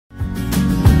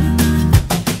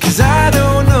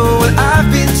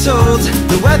told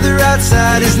the weather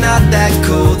outside is not that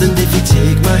cold, and if you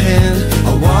take my hand,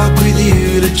 I'll walk with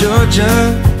you to Georgia.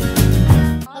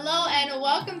 Hello and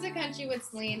welcome to Country with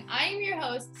Celine. I am your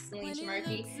host, Celine.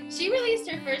 She released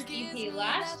her first EP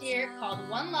last year called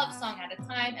One Love Song at a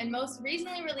Time, and most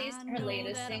recently released her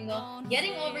latest single,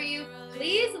 Getting Over You.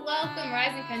 Please welcome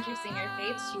rising country singer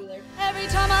Faith Schueler. Every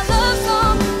time my love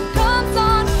song comes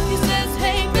on, he says,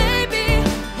 hey baby,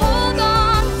 hold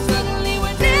on. Suddenly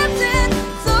we're dancing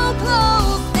so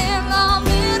close in the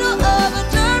middle of a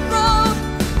dirt road.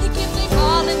 He keeps me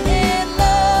falling in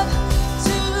love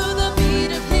to the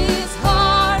beat of his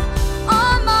heart.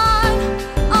 All mine,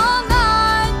 all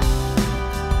night.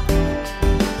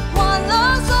 One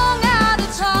love song at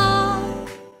a time.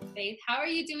 Faith, how are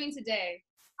you doing today?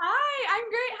 Hi, I'm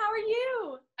great. How are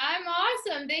you? I'm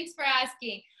awesome. Thanks for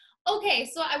asking. Okay,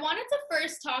 so I wanted to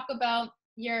first talk about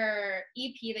your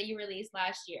EP that you released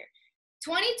last year.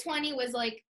 2020 was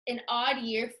like an odd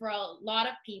year for a lot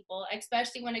of people,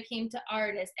 especially when it came to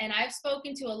artists. And I've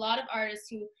spoken to a lot of artists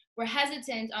who were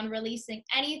hesitant on releasing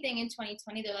anything in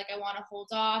 2020. They're like, I want to hold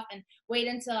off and wait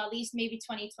until at least maybe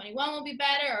 2021 will be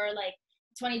better, or like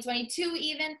 2022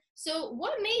 even. So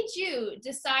what made you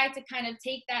decide to kind of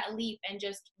take that leap and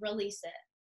just release it?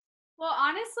 Well,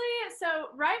 honestly, so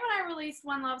right when I released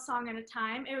One Love Song at a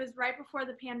Time, it was right before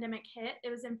the pandemic hit. It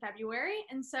was in February.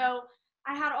 And so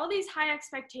I had all these high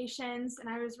expectations and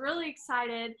I was really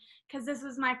excited because this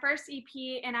was my first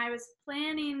EP and I was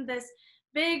planning this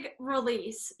big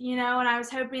release, and I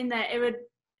was hoping that it would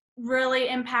really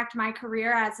impact my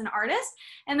career as an artist.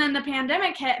 And then the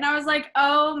pandemic hit and I was like,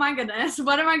 oh my goodness,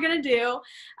 what am I going to do?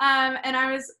 And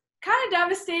I was kind of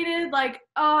devastated, like,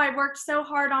 oh, I worked so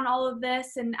hard on all of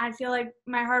this and I feel like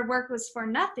my hard work was for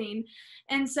nothing.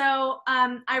 And so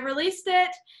I released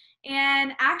it,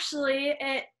 and actually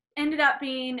it ended up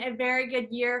being a very good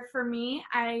year for me.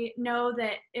 I know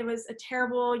that it was a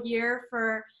terrible year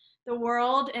for the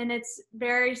world and it's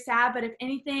very sad, but if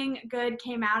anything good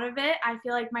came out of it, I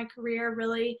feel like my career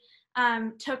really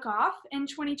took off in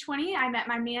 2020. I met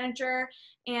my manager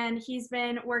and he's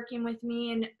been working with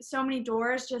me and so many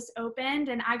doors just opened,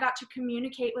 and I got to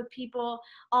communicate with people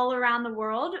all around the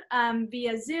world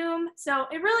via Zoom. So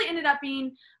it really ended up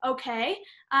being okay.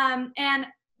 And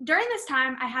during this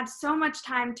time, I had so much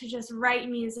time to just write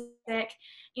music.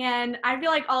 And I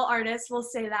feel like all artists will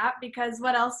say that because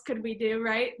what else could we do,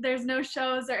 right? There's no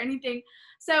shows or anything.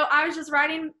 So I was just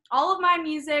writing all of my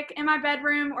music in my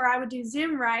bedroom, or I would do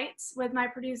Zoom writes with my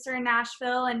producer in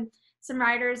Nashville and some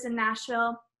writers in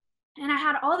Nashville. And I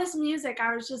had all this music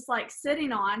I was just like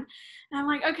sitting on. And I'm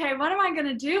like, okay, what am I going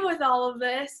to do with all of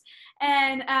this?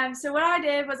 And so what I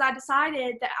did was I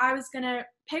decided that I was going to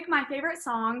pick my favorite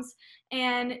songs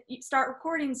and start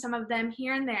recording some of them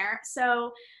here and there.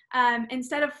 So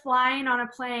instead of flying on a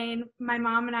plane, my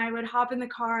mom and I would hop in the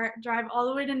car, drive all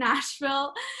the way to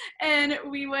Nashville, and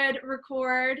we would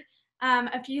record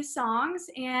a few songs.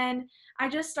 And I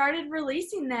just started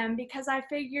releasing them because I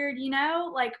figured,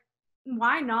 like,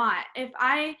 why not? If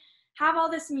I have all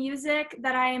this music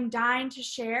that I am dying to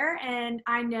share, and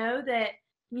I know that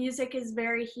music is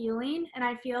very healing, and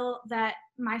I feel that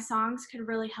my songs could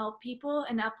really help people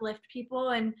and uplift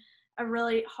people in a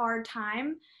really hard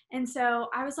time. And so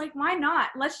I was like, why not?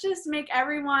 Let's just make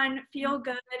everyone feel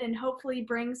good and hopefully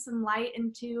bring some light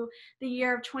into the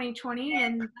year of 2020.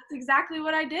 And that's exactly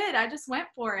what I did. I just went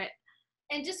for it.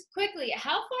 And just quickly,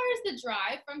 how far is the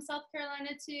drive from South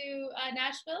Carolina to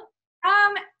Nashville?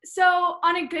 So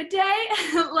on a good day,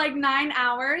 like 9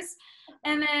 hours.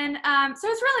 And then, so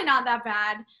it's really not that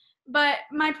bad. But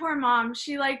my poor mom,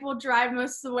 she will drive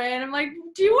most of the way. And I'm like,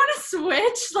 do you want to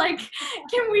switch? Like,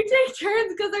 can we take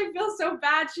turns? Because I feel so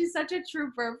bad. She's such a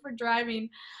trooper for driving.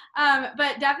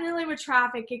 But definitely with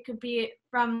traffic, it could be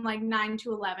from 9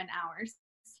 to 11 hours.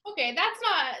 Okay,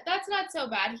 that's not so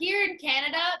bad. Here in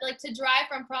Canada, to drive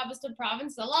from province to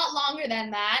province, a lot longer than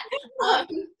that.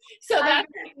 So that's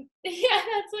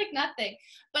that's nothing.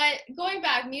 But going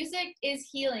back, music is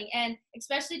healing, and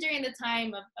especially during the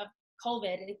time of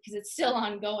COVID, because it's still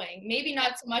ongoing. Maybe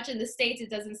not so much in the States, it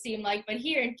doesn't seem like, but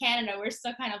here in Canada, we're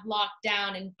still kind of locked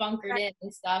down and bunkered in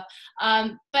and stuff.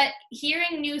 But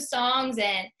hearing new songs,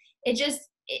 and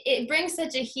it brings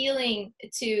such a healing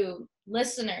to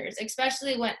listeners,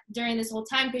 especially during this whole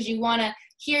time, because you want to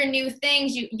hear new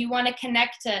things, you want to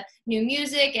connect to new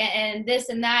music and this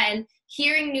and that, and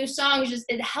hearing new songs,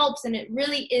 it helps, and it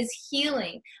really is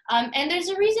healing. And there's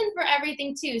a reason for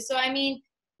everything too. So I mean,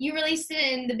 you released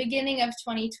it in the beginning of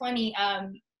 2020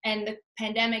 and the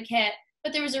pandemic hit,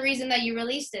 but there was a reason that you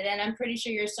released it, and I'm pretty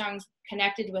sure your songs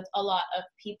connected with a lot of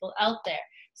people out there.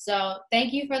 So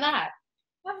thank you for that.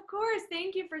 Of course.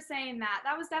 Thank you for saying that.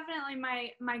 That was definitely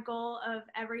my goal of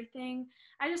everything.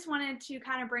 I just wanted to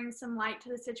kind of bring some light to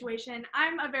the situation.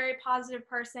 I'm a very positive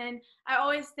person. I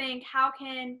always think, how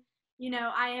can,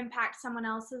 I impact someone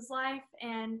else's life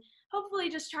and hopefully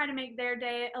just try to make their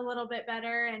day a little bit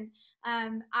better. And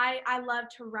I love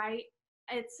to write.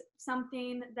 It's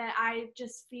something that I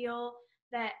just feel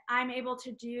that I'm able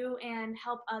to do and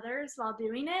help others while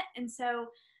doing it. And so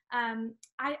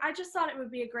I just thought it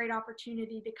would be a great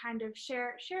opportunity to kind of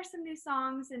share some new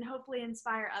songs and hopefully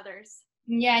inspire others.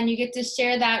 Yeah, and you get to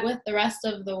share that with the rest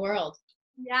of the world.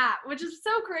 Yeah, which is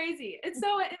so crazy. It's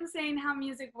so insane how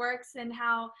music works and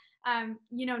how,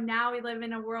 now we live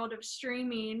in a world of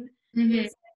streaming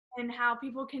music and how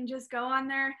people can just go on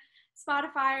their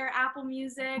Spotify or Apple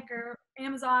Music or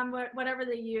Amazon, whatever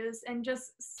they use, and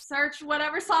just search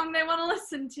whatever song they want to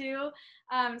listen to.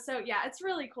 So yeah, it's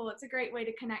really cool. It's a great way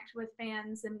to connect with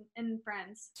fans and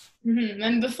friends.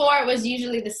 And before it was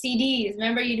usually the CDs.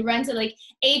 Remember, you'd run to like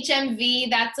HMV.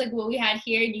 That's like what we had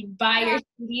here. You'd buy your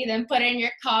CD, then put it in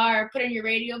your car, put it in your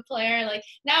radio player. Like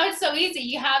now it's so easy.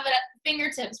 You have it at the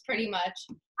fingertips pretty much.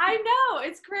 I know,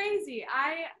 it's crazy.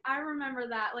 I remember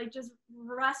that, like just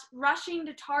rushing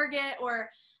to Target or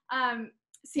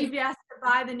CVS to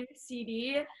buy the new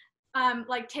CD,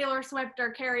 like Taylor Swift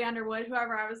or Carrie Underwood,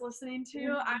 whoever I was listening to.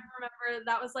 I remember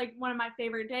that was like one of my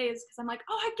favorite days because I'm like,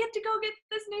 oh, I get to go get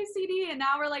this new CD, and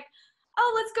now we're like,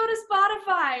 oh, let's go to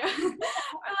Spotify or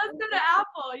let's go to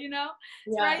Apple.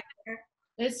 It's right there.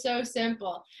 It's so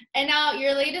simple. And now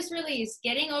your latest release,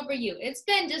 Getting Over You. It's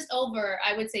been just over,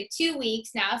 I would say, 2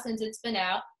 weeks now since it's been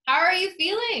out. How are you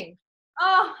feeling?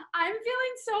 Oh, I'm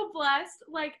feeling so blessed.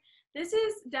 Like, this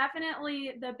is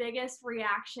definitely the biggest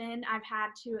reaction I've had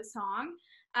to a song.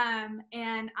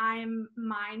 And I'm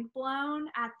mind blown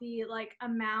at the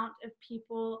amount of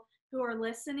people who are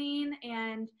listening.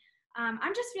 And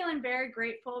I'm just feeling very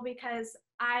grateful because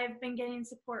I've been getting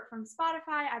support from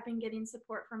Spotify, I've been getting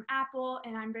support from Apple,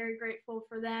 and I'm very grateful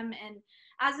for them. And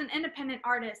as an independent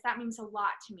artist, that means a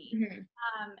lot to me.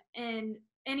 And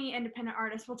any independent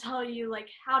artist will tell you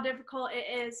how difficult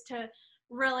it is to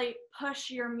really push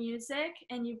your music,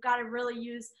 and you've got to really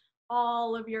use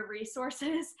all of your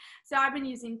resources. So I've been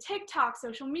using TikTok,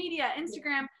 social media,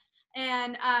 Instagram,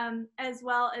 and as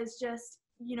well as just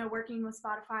working with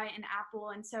Spotify and Apple.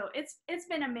 And so it's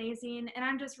been amazing, and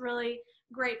I'm just really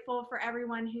grateful for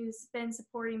everyone who's been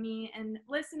supporting me and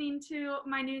listening to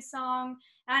my new song.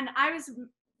 And I was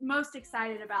most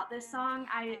excited about this song.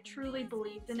 I truly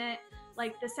believed in it.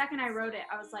 Like the second I wrote it,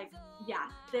 I was like, yeah,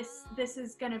 this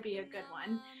is gonna be a good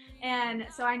one. And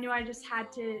so I knew I just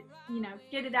had to,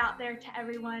 get it out there to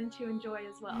everyone to enjoy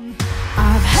as well.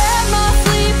 I've had my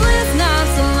sleepless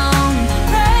nights alone,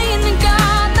 praying to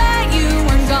God that you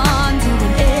weren't gone,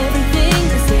 doing everything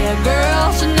they say a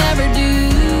girl should never do.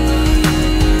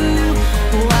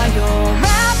 While you're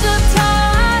wrapped up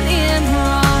tight in her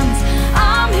arms,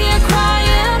 I'm here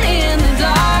crying in the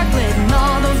dark, letting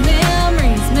all those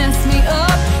memories mess me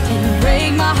up and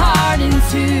break my heart in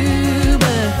two.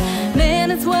 But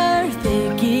man, it's worth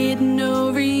it getting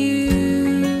over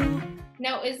you.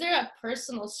 Now, is there a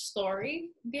personal story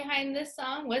behind this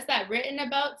song? Was that written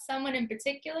about someone in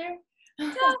particular? So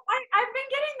I've been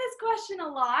getting this question a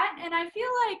lot, and I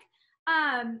feel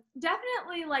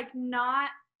definitely not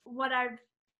what I've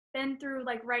been through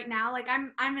right now.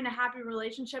 I'm in a happy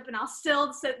relationship, and I'll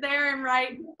still sit there and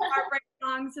write heartbreak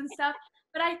songs and stuff.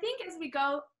 But I think as we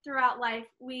go throughout life,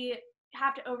 we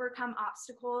have to overcome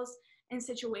obstacles and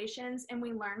situations, and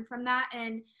we learn from that.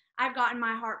 And I've gotten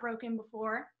my heart broken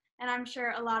before, and I'm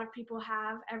sure a lot of people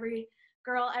have. Every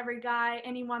girl, every guy,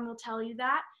 anyone will tell you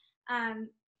that.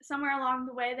 Somewhere along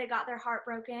the way, they got their heart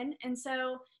broken. And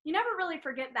so you never really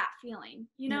forget that feeling,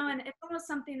 and it's almost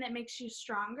something that makes you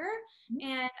stronger.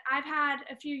 And I've had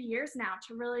a few years now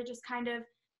to really just kind of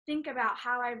think about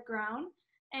how I've grown.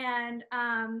 And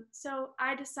so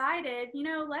I decided,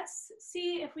 let's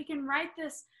see if we can write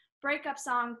this breakup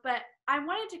song, but I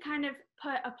wanted to kind of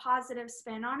put a positive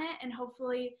spin on it and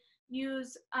hopefully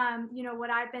use, what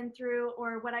I've been through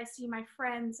or what I see my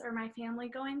friends or my family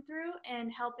going through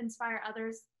and help inspire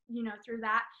others, through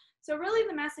that. So really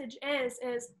the message is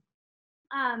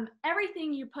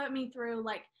everything you put me through,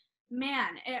 man,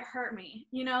 it hurt me,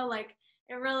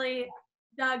 it really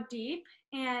dug deep.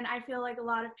 And I feel like a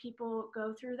lot of people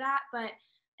go through that, but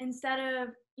instead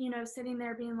of, sitting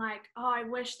there being like, oh, I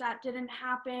wish that didn't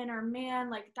happen, or man,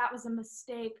 that was a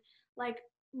mistake,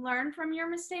 learn from your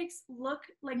mistakes,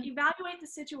 evaluate the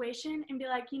situation and be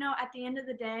like, at the end of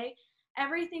the day,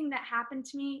 everything that happened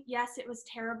to me, yes, it was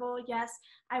terrible. Yes,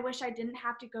 I wish I didn't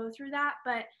have to go through that,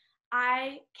 but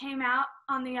I came out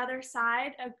on the other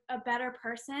side a better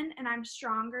person, and I'm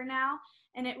stronger now,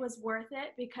 and it was worth it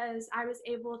because I was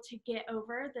able to get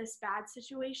over this bad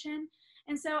situation.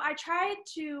 And so I tried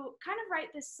to kind of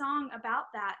write this song about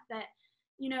that,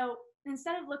 you know,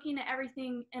 instead of looking at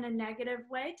everything in a negative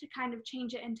way, to kind of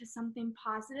change it into something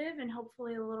positive and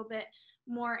hopefully a little bit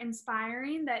more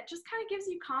inspiring that just kind of gives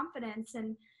you confidence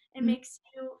and makes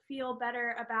you feel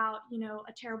better about, you know,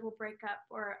 a terrible breakup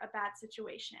or a bad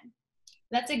situation.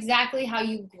 That's exactly how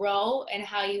you grow and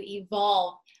how you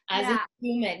evolve as a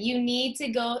human. You need to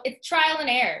go, it's trial and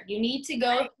error. You need to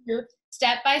go through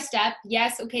step by step.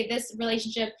 Yes, okay, this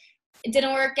relationship, it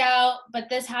didn't work out, but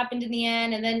this happened in the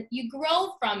end, and then you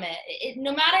grow from it.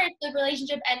 No matter if the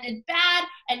relationship ended bad,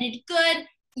 ended good,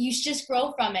 you just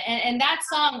grow from it. And that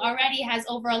song already has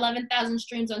over 11,000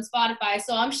 streams on Spotify.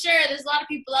 So I'm sure there's a lot of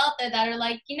people out there that are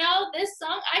like, you know, this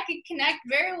song, I could connect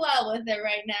very well with it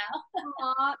right now.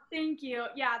 Aw, thank you.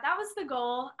 Yeah, that was the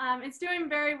goal. It's doing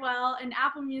very well. And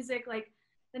Apple Music, like,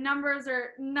 the numbers are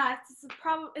nuts.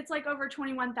 It's like over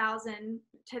 21,000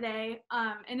 today.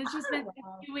 And it's just been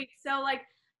a few weeks. So like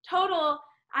total,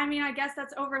 I mean, I guess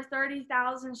that's over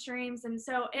 30,000 streams. And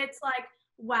so it's like,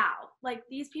 wow, like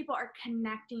these people are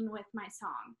connecting with my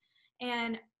song.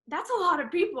 And that's a lot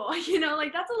of people, you know,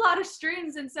 like that's a lot of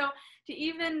streams. And so to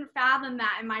even fathom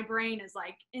that in my brain is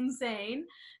like insane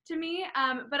to me.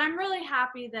 But I'm really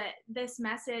happy that this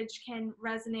message can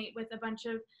resonate with a bunch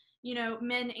of, you know,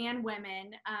 men and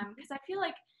women, because I feel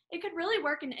like it could really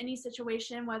work in any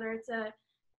situation, whether it's a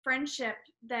friendship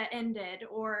that ended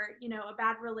or, you know, a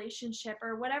bad relationship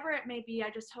or whatever it may be. I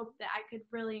just hope that I could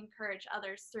really encourage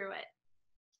others through it.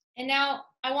 And now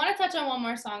I want to touch on one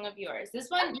more song of yours. This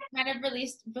one you kind of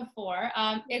released before.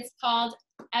 It's called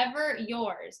Ever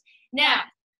Yours. Now,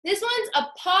 this one's a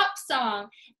pop song,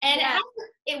 and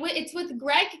it's with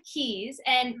Greg Keys,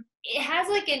 and it has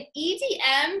like an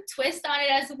EDM twist on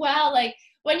it as well. Like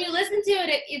when you listen to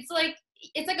it, it's like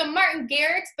a Martin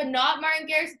Garrix, but not Martin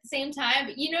Garrix at the same time.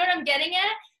 But you know what I'm getting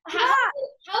at? How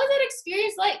is that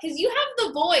experience like? Because you have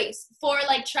the voice for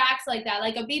like tracks like that,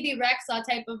 like a BB Rexha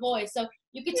type of voice. So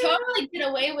you could totally get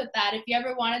away with that if you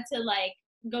ever wanted to like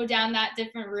go down that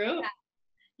different route.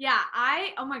 Yeah,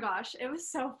 oh my gosh, it was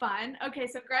so fun. Okay,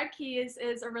 so Greg Keys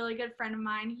is a really good friend of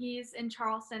mine. He's in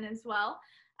Charleston as well.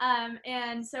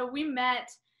 And so we met.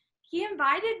 He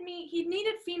invited me, he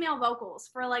needed female vocals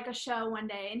for like a show one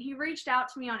day, and he reached out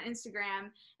to me on Instagram,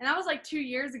 and that was like 2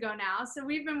 years ago now. So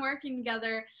we've been working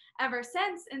together ever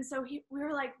since. And so we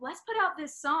were like, let's put out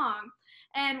this song.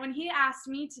 And when he asked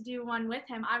me to do one with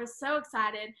him, I was so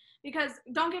excited because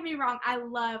don't get me wrong, I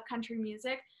love country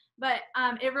music, but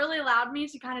it really allowed me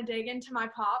to kind of dig into my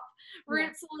pop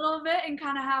roots a little bit and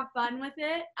kind of have fun with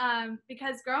it.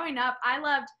 Because growing up, I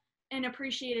loved and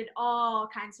appreciated all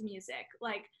kinds of music,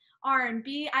 like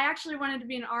R&B. I actually wanted to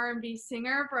be an R&B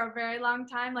singer for a very long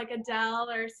time, like Adele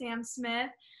or Sam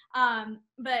Smith.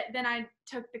 But then I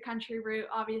took the country route,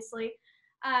 obviously.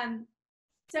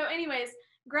 So anyways,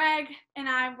 Greg and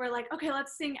I were like, okay,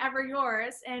 let's sing Ever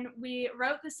Yours. And we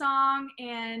wrote the song.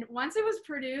 And once it was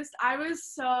produced, I was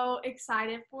so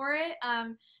excited for it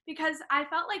because I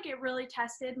felt like it really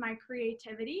tested my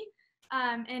creativity.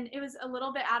 And it was a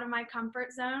little bit out of my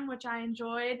comfort zone, which I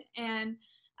enjoyed. And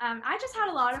I just had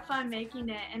a lot of fun making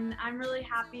it, and I'm really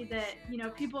happy that, you know,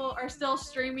 people are still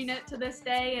streaming it to this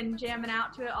day and jamming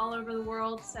out to it all over the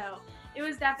world. So it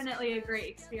was definitely a great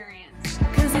experience.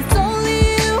 'Cause it's only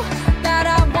you that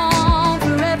I want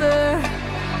forever.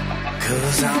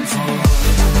 'Cause I'm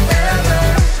forever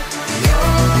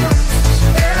yours,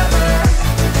 ever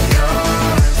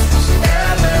yours,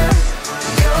 ever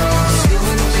yours. You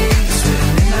and me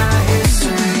spinning our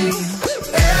history.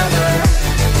 Ever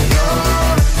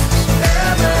yours,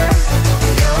 ever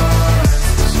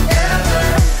yours, ever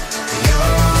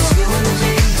yours. You and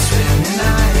me spinning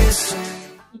our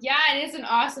history. Yeah, it is an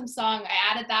awesome song. I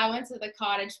added that one to the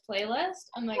cottage playlist.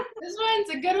 I'm like, this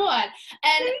one's a good one.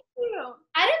 And Thank you.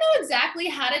 I don't know exactly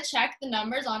how to check the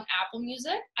numbers on Apple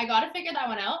Music. I got to figure that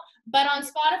one out. But on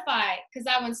Spotify, because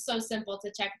that one's so simple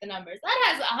to check the numbers, that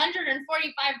has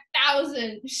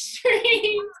 145,000 streams.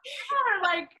 Yeah,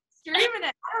 like streaming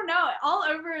it, I don't know, all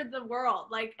over the world,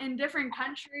 like in different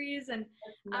countries. And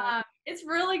it's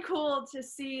really cool to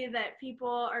see that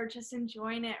people are just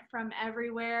enjoying it from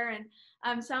everywhere.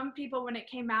 And some people, when it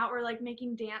came out, were like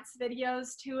making dance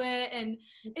videos to it. And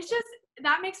it's just,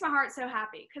 that makes my heart so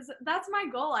happy because that's my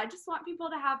goal. I just want people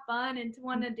to have fun and to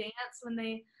want to dance when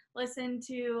they listen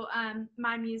to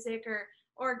my music,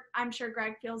 or I'm sure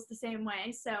Greg feels the same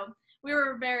way. So we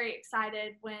were very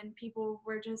excited when people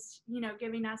were just, you know,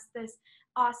 giving us this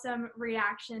awesome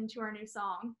reaction to our new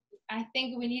song. I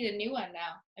think we need a new one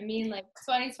now. I mean, like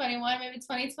 2021, maybe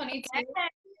 2022.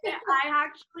 I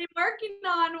actually working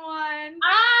on one.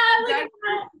 Look at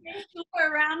that.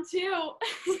 For round 2.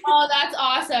 Oh, that's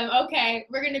awesome. Okay,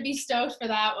 we're gonna be stoked for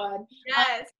that one.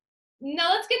 Yes.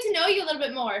 Now let's get to know you a little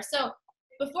bit more. So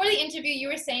before the interview, you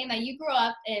were saying that you grew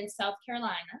up in South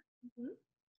Carolina. Mhm.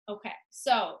 Okay,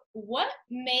 so what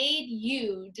made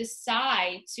you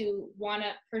decide to want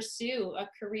to pursue a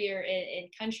career in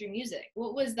country music?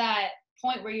 What was that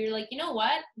point where you're like, you know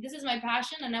what, this is my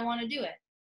passion and I want to do it?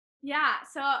 Yeah,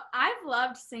 so I've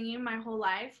loved singing my whole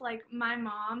life. Like my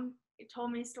mom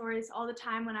told me stories all the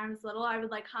time when I was little. I would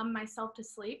like hum myself to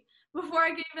sleep. Before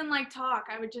I could even like talk,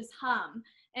 I would just hum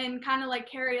and kind of like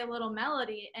carry a little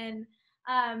melody. And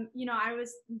I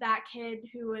was that kid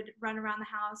who would run around the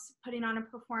house putting on a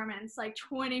performance like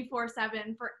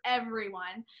 24/7 for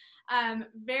everyone.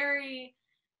 Very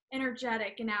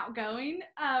energetic and outgoing.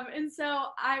 And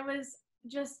so I was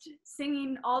just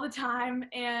singing all the time.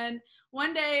 And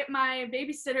one day my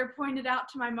babysitter pointed out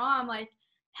to my mom, like,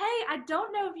 hey, I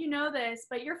don't know if you know this,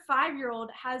 but your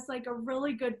 5-year-old has like a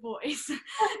really good voice. And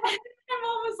my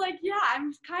mom was like, yeah,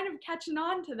 I'm kind of catching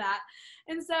on to that.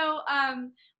 And so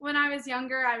when I was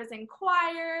younger, I was in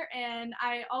choir, and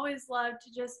I always loved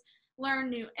to just learn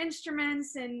new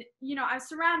instruments. And, I was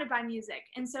surrounded by music.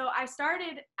 And so I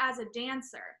started as a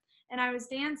dancer, and I was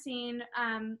dancing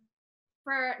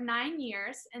for 9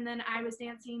 years. And then I was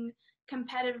dancing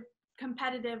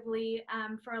competitively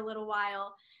for a little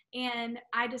while. And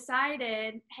I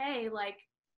decided, hey, like,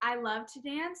 I love to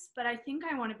dance, but I think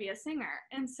I want to be a singer.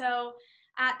 And so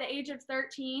at the age of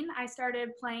 13, I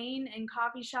started playing in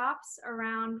coffee shops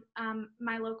around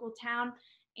my local town.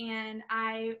 And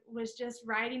I was just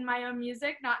writing my own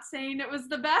music, not saying it was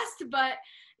the best, but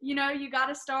you got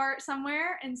to start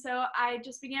somewhere. And so I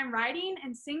just began writing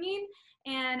and singing.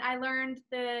 And I learned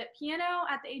the piano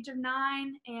at the age of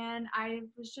 9. And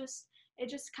it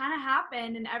just kind of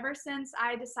happened. And ever since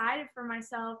I decided for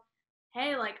myself,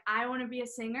 hey, like, I want to be a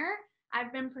singer,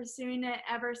 I've been pursuing it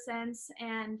ever since.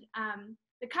 And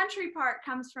the country part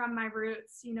comes from my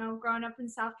roots. Growing up in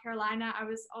South Carolina, I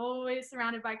was always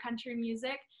surrounded by country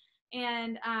music.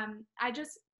 And I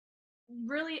just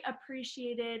really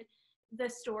appreciated the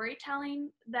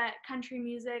storytelling that country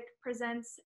music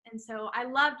presents. And so I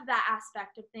loved that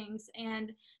aspect of things.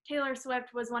 And Taylor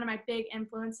Swift was one of my big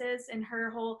influences in her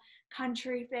whole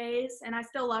country phase. And I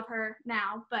still love her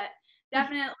now, but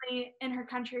definitely in her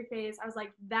country phase, I was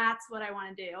like, that's what I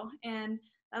want to do. And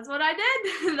that's what I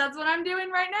did. That's what I'm doing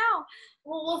right now.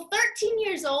 Well, 13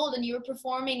 years old and you were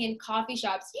performing in coffee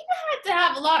shops, you had to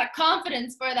have a lot of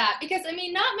confidence for that, because I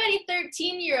mean, not many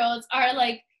 13-year-olds are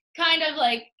like, kind of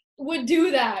like, would do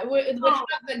that, would have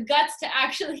the guts to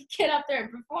actually get up there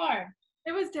and perform.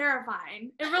 It was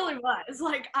terrifying. It really was.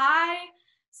 Like,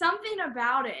 something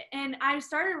about it. And I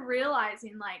started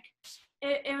realizing, like,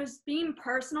 it was being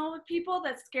personal with people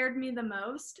that scared me the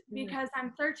most, because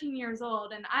I'm 13 years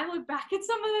old, and I look back at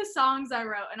some of the songs I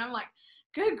wrote, and I'm like,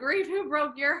 good grief, who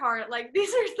broke your heart? Like,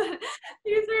 these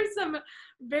are some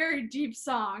very deep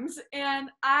songs, and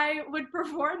I would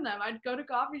perform them. I'd go to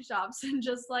coffee shops and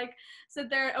just like sit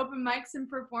there at open mics and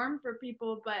perform for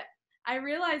people. But I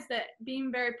realized that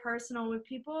being very personal with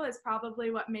people is probably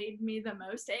what made me the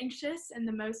most anxious and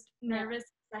the most nervous,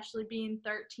 especially being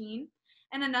 13.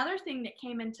 And another thing that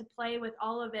came into play with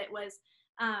all of it was,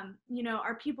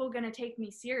 are people going to take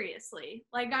me seriously?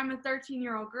 Like, I'm a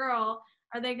 13-year-old girl.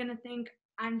 Are they going to think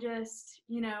I'm just,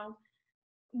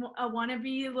 a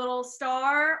wannabe little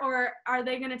star, or are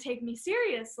they going to take me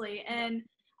seriously? And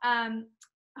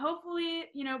hopefully,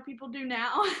 people do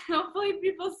now. Hopefully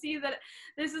people see that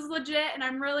this is legit and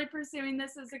I'm really pursuing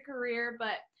this as a career.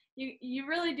 But you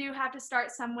really do have to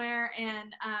start somewhere.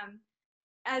 And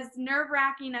as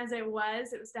nerve-wracking as it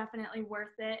was definitely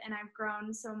worth it. And I've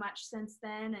grown so much since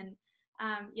then. And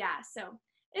so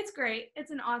it's great.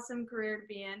 It's an awesome career to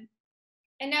be in.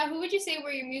 And now, who would you say were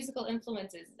your musical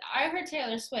influences? I heard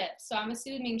Taylor Swift, so I'm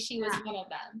assuming she was one of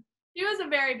them. She was a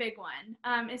very big one,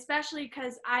 especially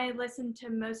because I listened to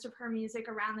most of her music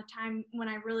around the time when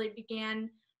I really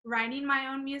began writing my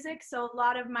own music. So a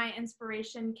lot of my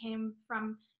inspiration came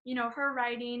from, her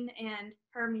writing and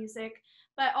her music.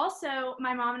 But also,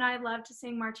 my mom and I loved to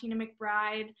sing Martina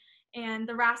McBride and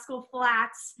the Rascal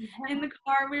Flatts in the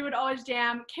car. We would always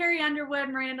jam. Carrie Underwood,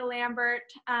 Miranda Lambert,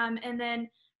 and then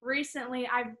recently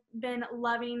I've been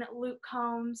loving Luke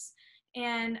Combs,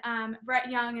 and Brett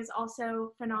Young is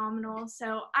also phenomenal.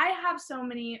 So I have so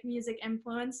many music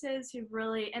influences who've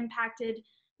really impacted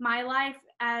my life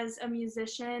as a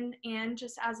musician and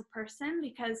just as a person,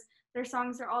 because their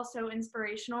songs are also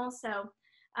inspirational. So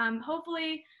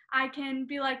hopefully I can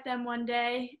be like them one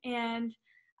day, and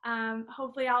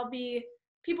hopefully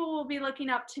people will be looking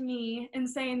up to me and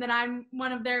saying that I'm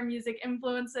one of their music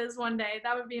influences one day.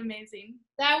 That would be amazing.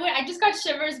 I just got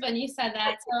shivers when you said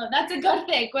that, so that's a good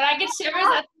thing. When I get shivers,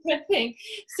 that's a good thing.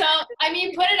 So, I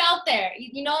mean, put it out there.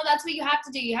 You know, that's what you have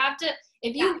to do. You have to,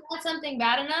 if you want something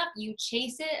bad enough, you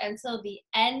chase it until the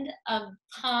end of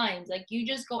times. Like, you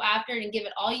just go after it and give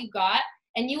it all you got,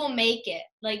 and you will make it.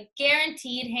 Like,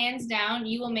 guaranteed, hands down,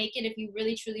 you will make it if you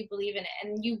really, truly believe in it.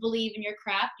 And you believe in your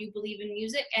craft, you believe in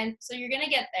music, and so you're going to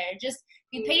get there. Just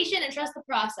be patient and trust the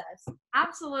process.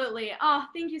 Absolutely. Oh,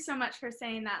 thank you so much for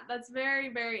saying that. That's very,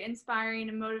 very inspiring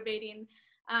and motivating.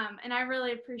 And I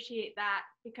really appreciate that,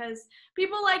 because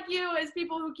people like you is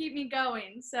people who keep me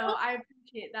going. So I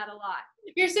appreciate that a lot.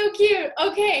 You're so cute.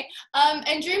 Okay.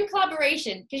 And dream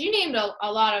collaboration, because you named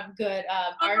a lot of good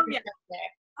artists there.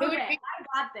 Okay,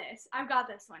 I've got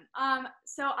this one.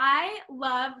 So I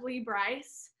love Lee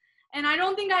Bryce, and I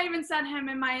don't think I even said him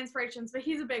in my inspirations, but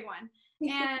he's a big one.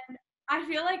 And I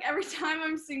feel like every time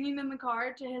I'm singing in the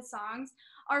car to his songs,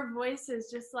 our voices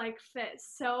just like fit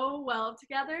so well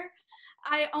together.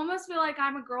 I almost feel like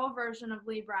I'm a girl version of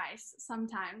Lee Bryce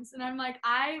sometimes. And I'm like,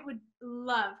 I would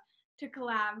love to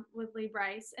collab with Lee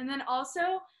Bryce. And then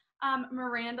also,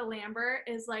 Miranda Lambert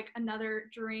is like another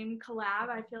dream collab.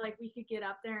 I feel like we could get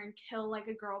up there and kill like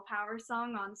a girl power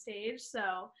song on stage.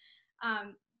 So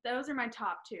those are my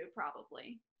top two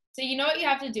probably. So you know what you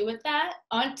have to do with that?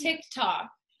 On TikTok,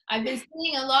 I've been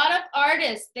seeing a lot of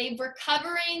artists, they were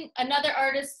covering another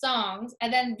artist's songs,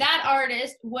 and then that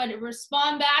artist would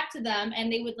respond back to them,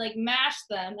 and they would like mash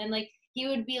them, and like he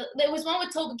would be, there was one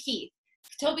with Toby Keith.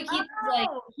 Toby Keith was like,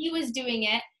 he was doing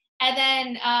it, and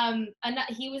then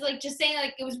he was like just saying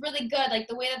like it was really good, like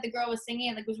the way that the girl was singing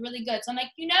it like was really good. So I'm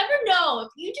like, you never know, if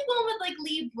you do one with like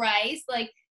Lee Bryce, like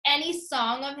any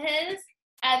song of his,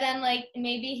 and then like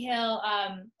maybe he'll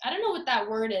I don't know what that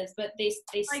word is, but they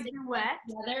like duet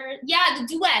together. Yeah, the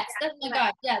duets. That's my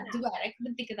god. Yeah, duet. I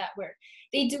couldn't think of that word.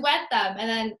 They duet them, and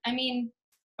then I mean,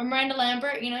 or Miranda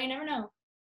Lambert. You know, you never know.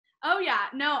 Oh yeah,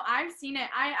 no, I've seen it.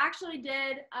 I actually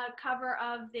did a cover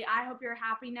of the "I Hope You're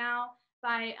Happy Now"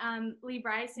 by Lee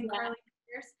Bryce and Carly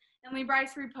Pierce, and Lee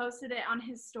Bryce reposted it on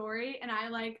his story, and I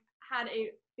like had a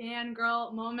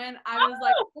fangirl moment. I was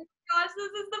like, oh my gosh,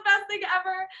 this is the best thing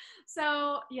ever.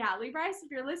 So yeah, Lee Bryce, if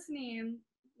you're listening,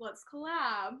 let's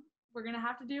collab. We're gonna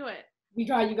have to do it. You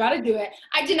gotta do it.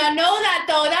 I did not know that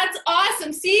though. That's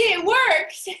awesome. See, it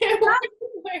works.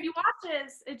 If he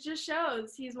watches, it just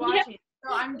shows he's watching. Yeah.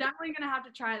 So I'm definitely gonna have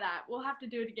to try that. We'll have to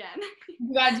do it again.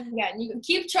 You gotta do it again. You can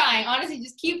keep trying. Honestly,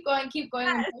 just keep going.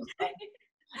 Yes.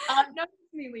 No,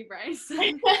 it's me, Lee Bryce.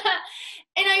 And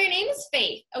now your name is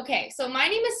Faith. Okay, so my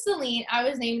name is Celine. I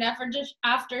was named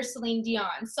after Celine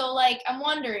Dion. So like, I'm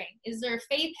wondering, is there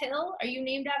Faith Hill? Are you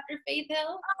named after Faith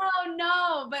Hill? Oh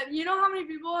no, but you know how many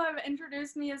people have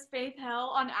introduced me as Faith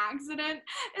Hill on accident,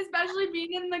 especially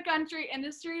being in the country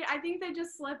industry. I think they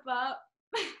just slip up.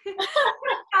 It's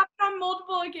happened on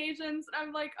multiple occasions.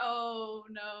 I'm like, oh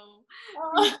no.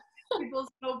 Oh. People's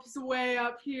hopes way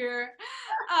up here.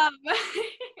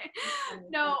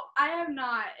 No, I have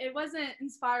not. It wasn't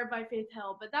inspired by Faith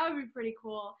Hill, but that would be pretty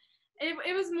cool.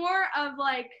 It was more of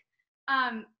like,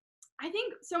 I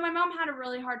think, so my mom had a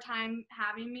really hard time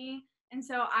having me, and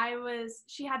so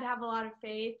she had to have a lot of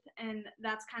faith, and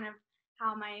that's kind of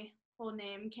how my whole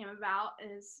name came about,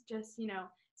 is just, you know,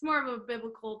 it's more of a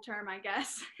biblical term, I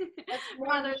guess,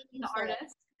 rather than the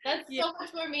artist. That's so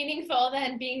much more meaningful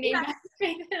than being named after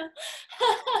Faith Hill.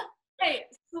 Hey,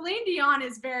 Celine Dion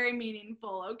is very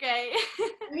meaningful, okay?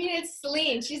 I mean, it's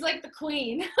Celine. She's like the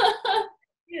queen.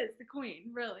 She is the queen,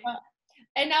 really.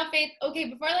 And now, Faith, okay,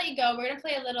 before I let you go, we're going to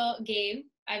play a little game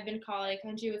I've been calling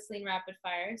Country with Celine Rapid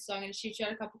Fire. So I'm going to shoot you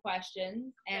out a couple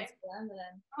questions, answer them, and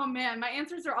then... Oh, man, my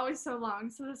answers are always so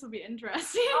long, so this will be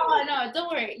interesting. Oh, no,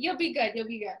 don't worry. You'll be good.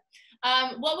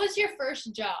 What was your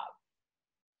first job?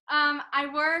 I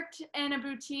worked in a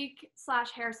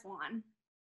boutique/hair salon.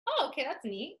 Oh, okay, that's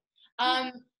neat.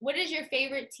 What is your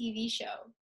favorite TV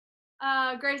show?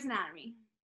 Grey's Anatomy.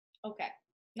 Okay.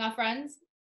 Not Friends?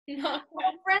 No.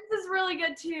 Friends is really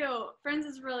good too. Friends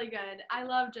is really good. I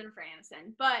love Jennifer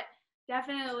Aniston, but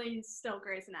definitely still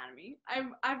Grey's Anatomy.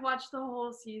 I've watched the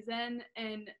whole season,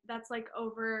 and that's like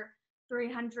over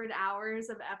 300 hours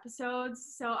of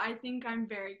episodes, so I think I'm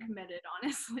very committed,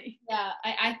 honestly. Yeah,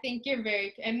 I think you're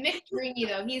very, and Mick Dreamy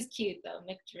though, he's cute though,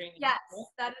 Mick Dreamy. Yes,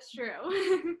 that is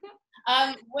true.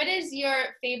 What is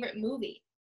your favorite movie?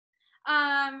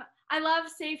 I love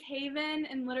Safe Haven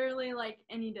and literally like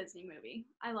any Disney movie.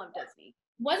 I love Disney.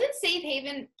 Wasn't Safe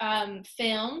Haven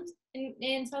filmed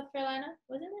in South Carolina?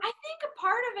 Wasn't it? I think a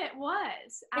part of it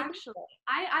was, actually.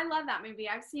 I love that movie.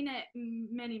 I've seen it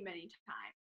many, many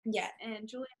times. Yeah. And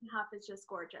Julianne Hough is just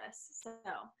gorgeous. So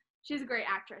she's a great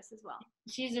actress as well.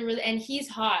 She's a really, and he's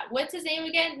hot. What's his name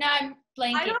again? Now I'm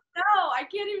blanking. I don't know. I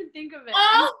can't even think of it.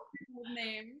 Oh! His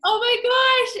name. Oh my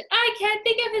gosh, I can't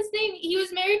think of his name. He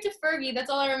was married to Fergie. That's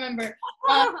all I remember.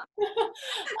 Oh,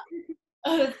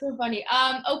 that's so funny.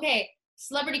 Okay,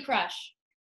 celebrity crush.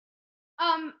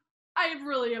 I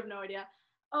really have no idea.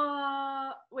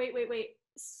 Wait.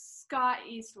 Scott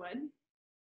Eastwood.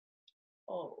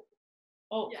 Oh,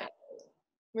 okay.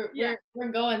 Yeah.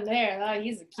 We're going there. Oh,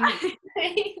 he's a cutie.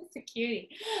 He's a cutie.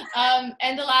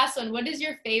 And the last one. What is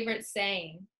your favorite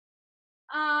saying?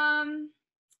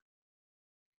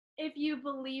 If you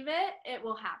believe it, it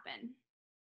will happen.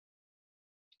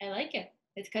 I like it.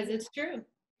 It's because it's true.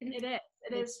 It is.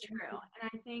 It is true.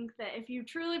 And I think that if you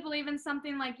truly believe in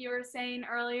something, like you were saying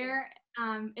earlier,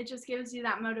 it just gives you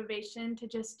that motivation to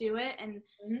just do it. And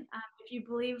if you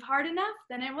believe hard enough,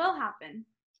 then it will happen.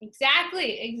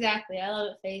 Exactly. I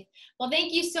love it, Faith. Well,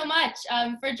 thank you so much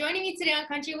for joining me today on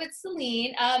Country with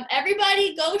Celine.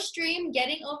 Everybody go stream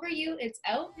Getting Over You. It's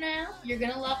out now. You're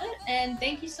going to love it. And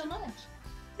thank you so much.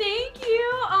 Thank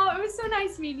you. Oh, it was so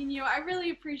nice meeting you. I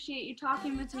really appreciate you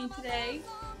talking with me today.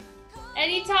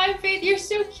 Anytime, Faith. You're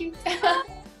so cute. Thank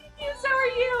you. So are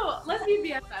you. Let's be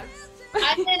BFFs.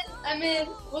 I'm in.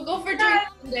 We'll go for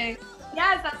drinks someday.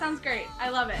 Yes, that sounds great. I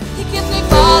love it. He keeps me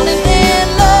falling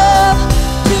in love.